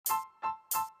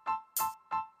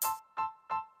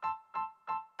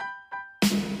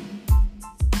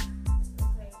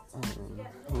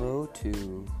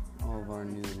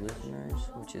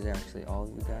which is actually all of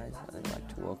you guys. I'd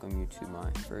like to welcome you to my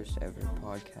first ever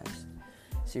podcast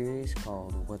series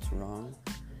called What's Wrong?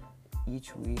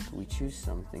 Each week we choose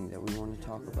something that we want to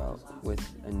talk about with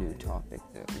a new topic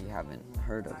that we haven't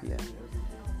heard of yet.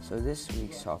 So this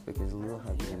week's topic is a little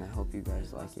heavy and I hope you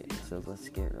guys like it, so let's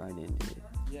get right into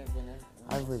it.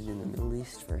 I've lived in the Middle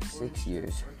East for 6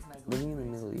 years. Living in the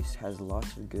Middle East has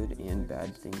lots of good and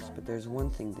bad things, but there's one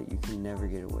thing that you can never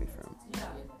get away from: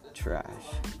 trash.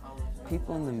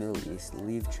 People in the Middle East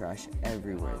leave trash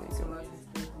everywhere they go.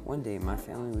 One day my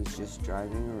family was just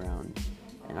driving around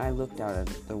and I looked out at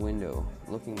the window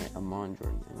looking at Amman,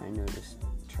 Jordan, and I noticed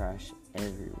trash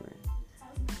everywhere.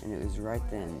 And it was right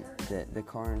then that the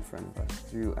car in front of us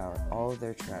threw out all of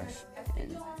their trash,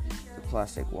 and the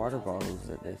plastic water bottles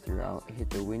that they threw out hit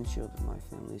the windshield of my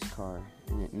family's car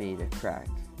and it made a crack.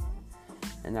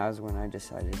 And that was when I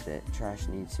decided that trash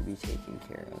needs to be taken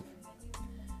care of.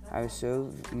 I was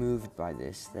so moved by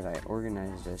this that I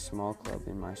organized a small club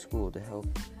in my school to help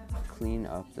clean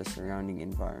up the surrounding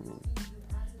environment.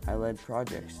 I led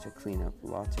projects to clean up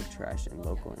lots of trash in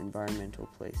local environmental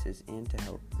places and to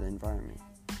help the environment.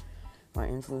 My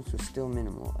influence was still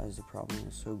minimal as the problem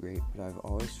was so great, but I've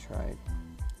always tried.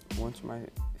 Once my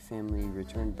family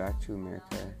returned back to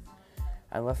America,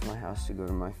 I left my house to go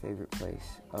to my favorite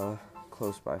place, a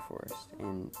close by forest,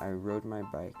 and I rode my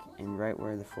bike, and right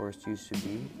where the forest used to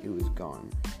be, it was gone.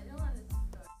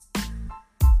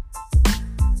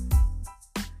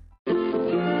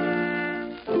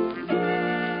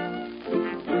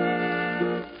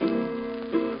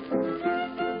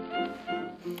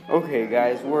 Okay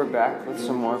guys, we're back with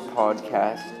some more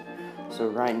podcast. So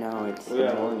right now it's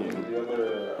the morning.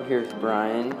 Here's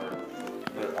Brian.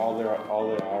 All there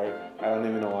are. I don't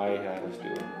even know why he had us do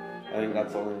it. I think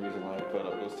that's the only reason why I put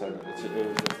up those 10 minutes. It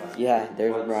was just like, yeah,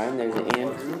 there's Brian, there's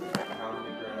Andrew.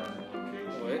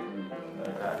 What?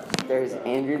 There's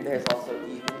Andrew, there's also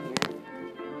Ethan here.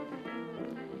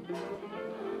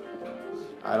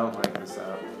 I don't like this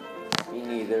app. Me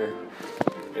neither.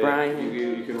 Brian.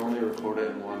 You can only record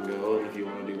it in one go, and if you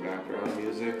want to do background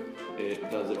music,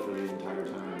 it does it for the entire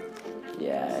time.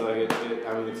 Yeah. So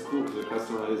it's cool because it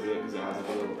customizes it because it has a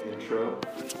little intro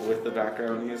with the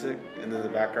background music, and then the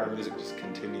background music just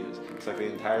continues. It's like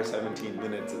the entire 17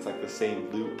 minutes, it's like the same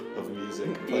loop of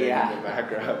music playing in the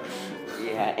background.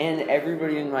 Yeah, and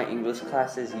everybody in my English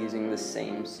class is using the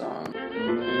same song.